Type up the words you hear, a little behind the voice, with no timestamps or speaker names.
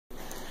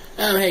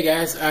Hey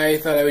guys, I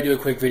thought I would do a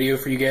quick video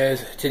for you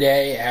guys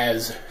today,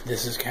 as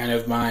this is kind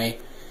of my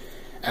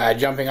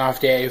jumping off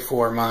day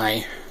for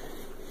my,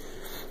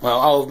 well,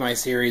 all of my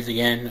series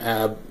again.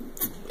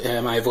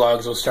 My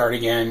vlogs will start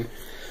again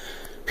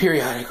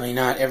periodically,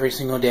 not every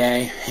single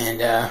day,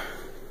 and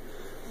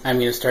I'm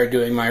going to start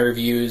doing my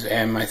reviews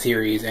and my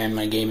theories and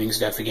my gaming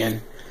stuff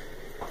again.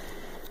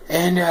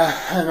 And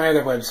my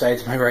other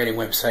websites, my writing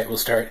website will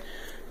start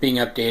being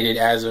updated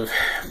as of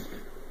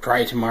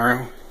probably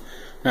tomorrow.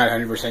 Not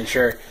 100%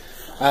 sure.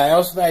 I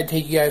also thought I'd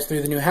take you guys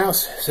through the new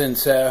house,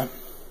 since I'm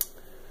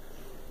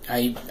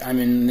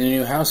in the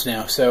new house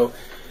now. So,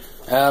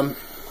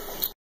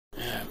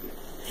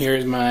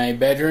 here's my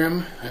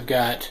bedroom. I've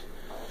got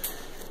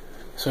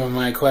some of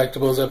my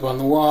collectibles up on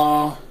the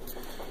wall.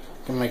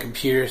 Got my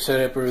computer set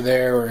up over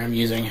there, where I'm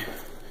using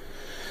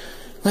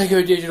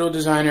Lego Digital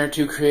Designer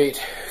to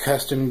create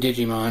custom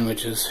Digimon,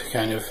 which is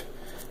kind of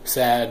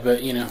sad,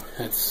 but you know,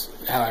 that's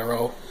how I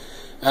roll.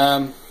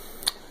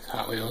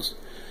 Hot Wheels.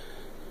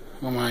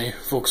 Well, my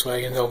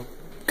Volkswagen, they'll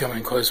come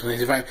in close with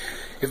these.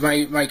 If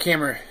my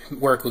camera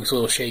work looks a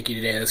little shaky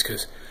today, that's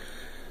because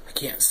I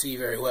can't see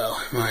very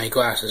well. My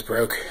glasses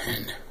broke,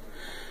 and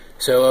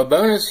so a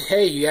bonus.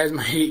 Hey, you guys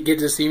might get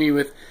to see me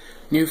with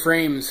new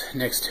frames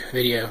next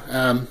video.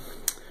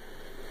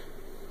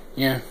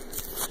 Yeah,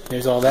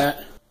 there's all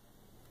that.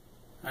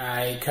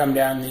 I come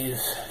down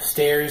these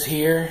stairs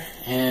here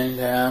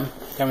and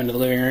come into the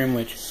living room,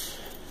 which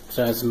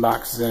still has some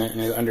boxes in it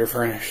and is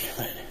underfurnished.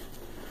 But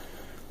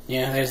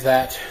yeah, there's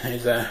that.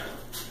 There's a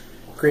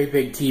great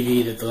big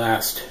TV that the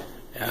last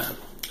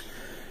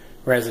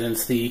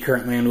residents, the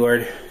current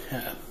landlord,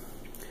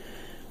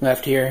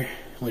 left here,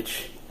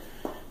 which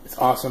is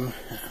awesome.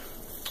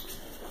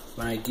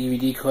 My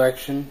DVD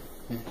collection,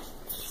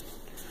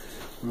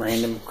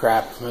 random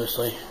crap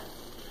mostly.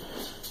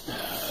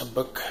 A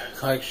book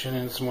collection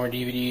and some more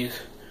DVDs.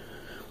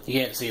 You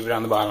can't see, but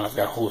on the bottom I've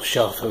got a whole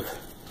shelf of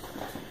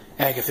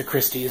Agatha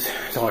Christie's.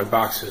 It's all our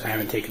boxes. I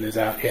haven't taken those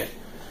out yet.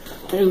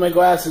 Here's my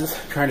glasses.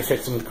 I'm trying to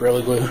fix them with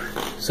Gorilla Glue.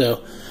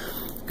 So,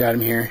 got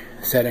them here,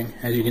 setting,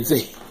 as you can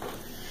see.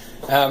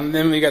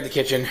 Then we got the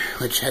kitchen,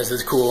 which has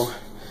this cool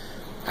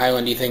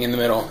islandy thing in the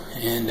middle,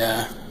 and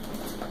a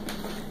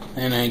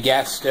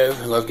gas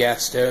stove. I love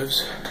gas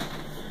stoves.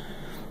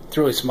 It's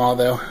really small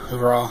though,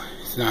 overall.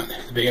 It's not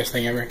the biggest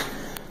thing ever.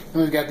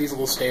 And we've got these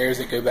little stairs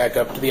that go back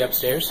up to the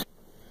upstairs.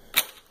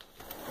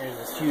 There's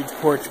this huge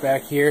porch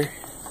back here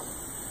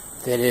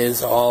that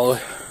is all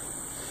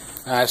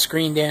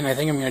screened in. I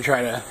think I'm going to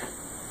try to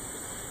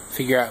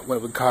figure out what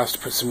it would cost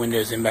to put some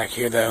windows in back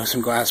here, though.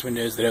 Some glass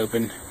windows that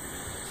open.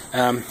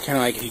 Kind of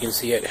like, if you can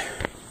see it,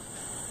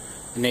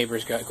 the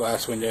neighbor's got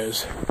glass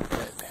windows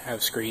that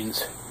have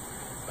screens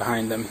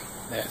behind them.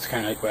 That's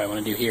kind of like what I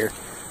want to do here.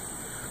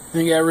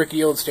 Then you got a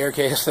rickety old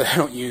staircase that I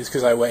don't use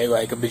because I weigh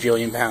like a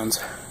bajillion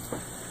pounds.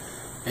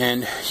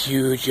 And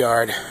huge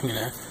yard. I'm going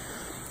to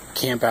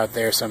camp out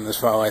there some this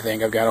fall, I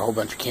think. I've got a whole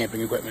bunch of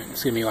camping equipment.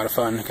 It's going to be a lot of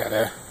fun.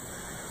 Got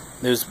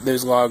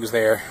those logs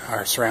there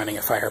are surrounding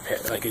a fire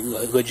pit, like a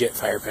legit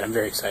fire pit. I'm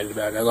very excited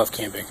about it. I love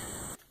camping.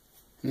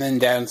 And then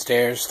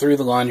downstairs, through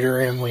the laundry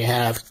room, we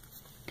have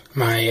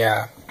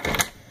my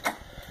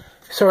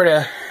sort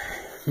of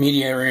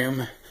media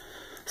room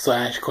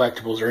slash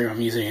collectibles room.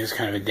 I'm using it as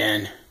kind of a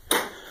den.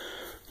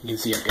 You can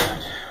see I've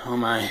got all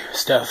my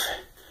stuff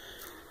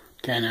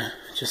kind of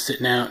just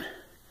sitting out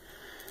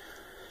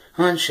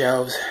on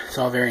shelves. It's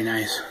all very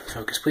nice.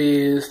 Focus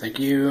please, thank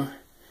you.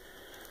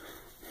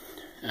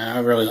 I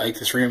really like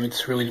this room.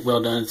 It's really well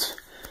done. It's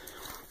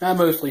not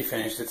mostly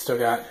finished. It's still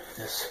got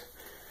this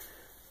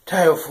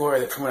tile floor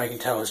that, from what I can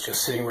tell, is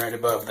just sitting right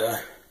above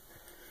the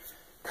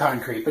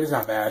concrete, but it's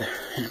not bad.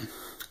 And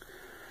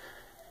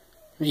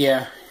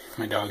yeah,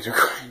 my dogs are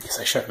crying because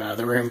I shut them out of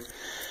the room.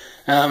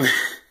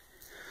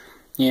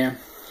 Yeah,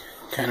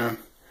 kind of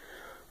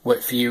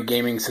what few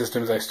gaming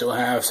systems I still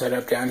have set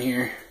up down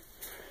here.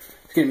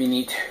 It's gonna be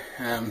neat.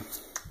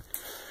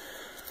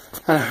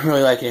 I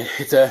really like it.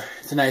 It's a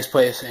nice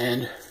place,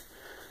 and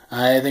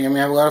I think I'm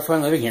gonna have a lot of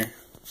fun living here.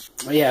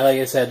 But yeah, like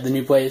I said, the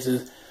new place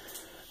is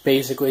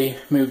basically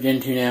moved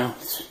into now.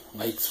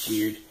 Light's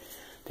weird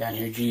down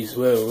here. Jeez,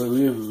 whoa,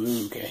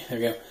 okay, there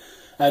we go.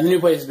 The new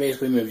place is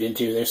basically moved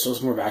into. There's still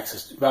some more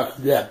boxes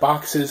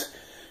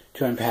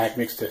to unpack.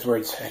 Mixed those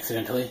words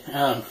accidentally.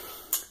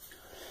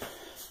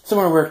 Some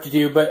more work to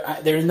do,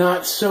 but there's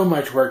not so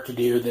much work to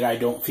do that I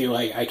don't feel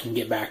like I can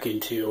get back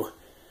into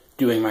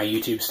doing my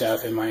YouTube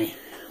stuff and my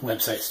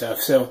website stuff.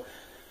 So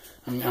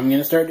I'm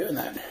gonna start doing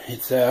that.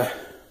 It's kind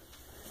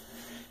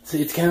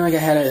of like I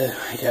had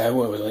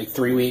what was it, like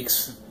 3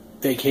 weeks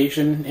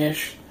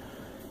vacation-ish,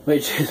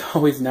 which is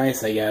always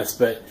nice, I guess,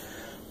 but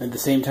at the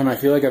same time I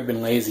feel like I've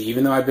been lazy,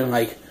 even though I've been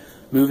like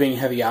moving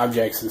heavy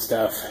objects and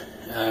stuff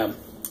a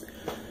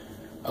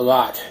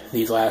lot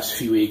these last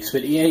few weeks.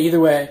 But yeah, either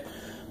way,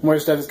 more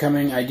stuff is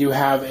coming. I do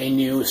have a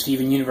new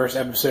Steven Universe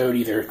episode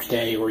either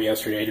today or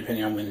yesterday,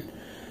 depending on when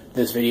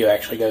this video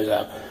actually goes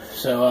up.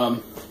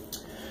 So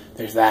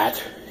there's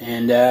that,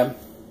 and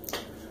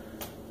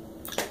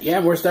yeah,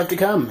 more stuff to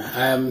come.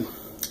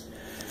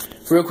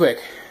 real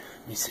quick,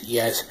 let me sit you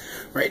guys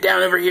right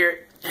down over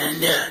here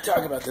and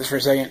talk about this for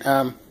a second.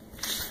 I'm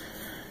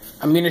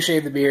going to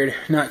shave the beard,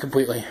 not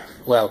completely.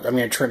 Well, I'm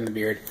going to trim the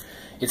beard.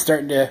 It's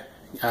starting to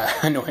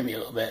annoy me a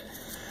little bit.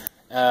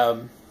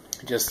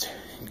 Just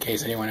in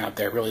case anyone out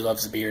there really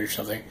loves the beard or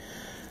something.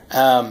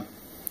 I'm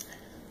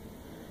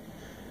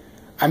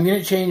going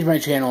to change my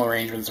channel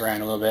arrangements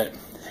around a little bit.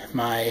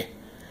 My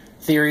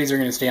theories are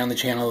going to stay on the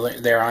channel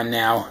they're on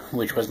now,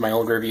 which was my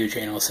old review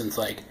channel, since,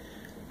 like,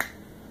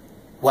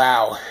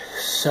 wow,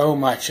 so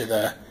much of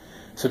the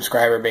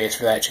subscriber base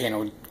for that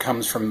channel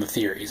comes from the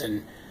theories,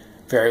 and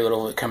very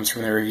little of it comes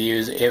from the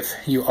reviews. If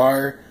you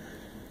are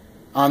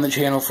on the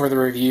channel for the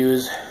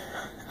reviews,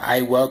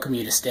 I welcome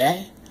you to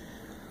stay.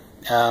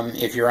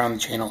 If you're on the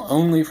channel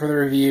only for the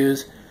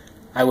reviews,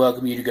 I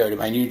welcome you to go to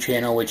my new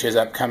channel, which is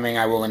upcoming.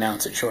 I will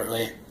announce it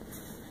shortly.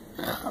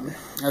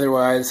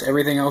 Otherwise,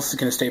 everything else is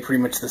going to stay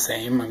pretty much the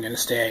same. I'm going to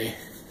stay,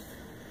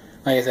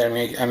 like I said,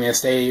 I'm going to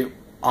stay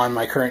on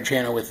my current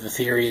channel with the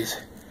theories,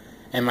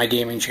 and my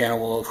gaming channel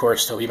will, of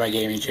course, still be my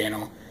gaming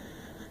channel.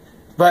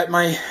 But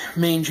my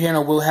main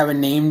channel will have a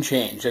name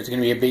change. That's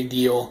going to be a big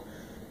deal.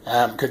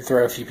 Could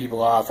throw a few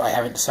people off. I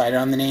haven't decided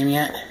on the name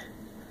yet.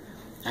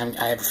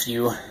 I have a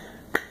few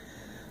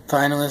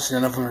finalists.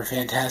 None of them are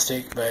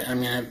fantastic, but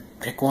I'm going to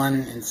pick one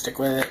and stick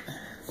with it.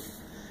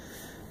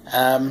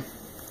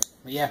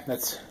 But yeah,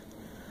 that's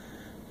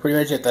pretty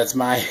much it. That's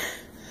my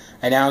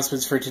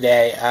announcements for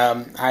today.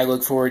 I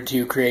look forward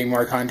to creating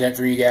more content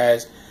for you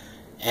guys,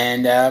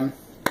 and I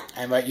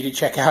invite you to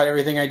check out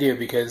everything I do,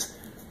 because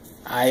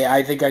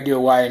I think I do a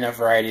wide enough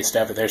variety of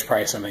stuff that there's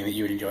probably something that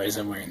you would enjoy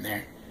somewhere in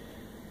there.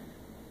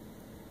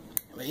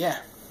 But yeah,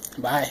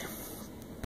 bye.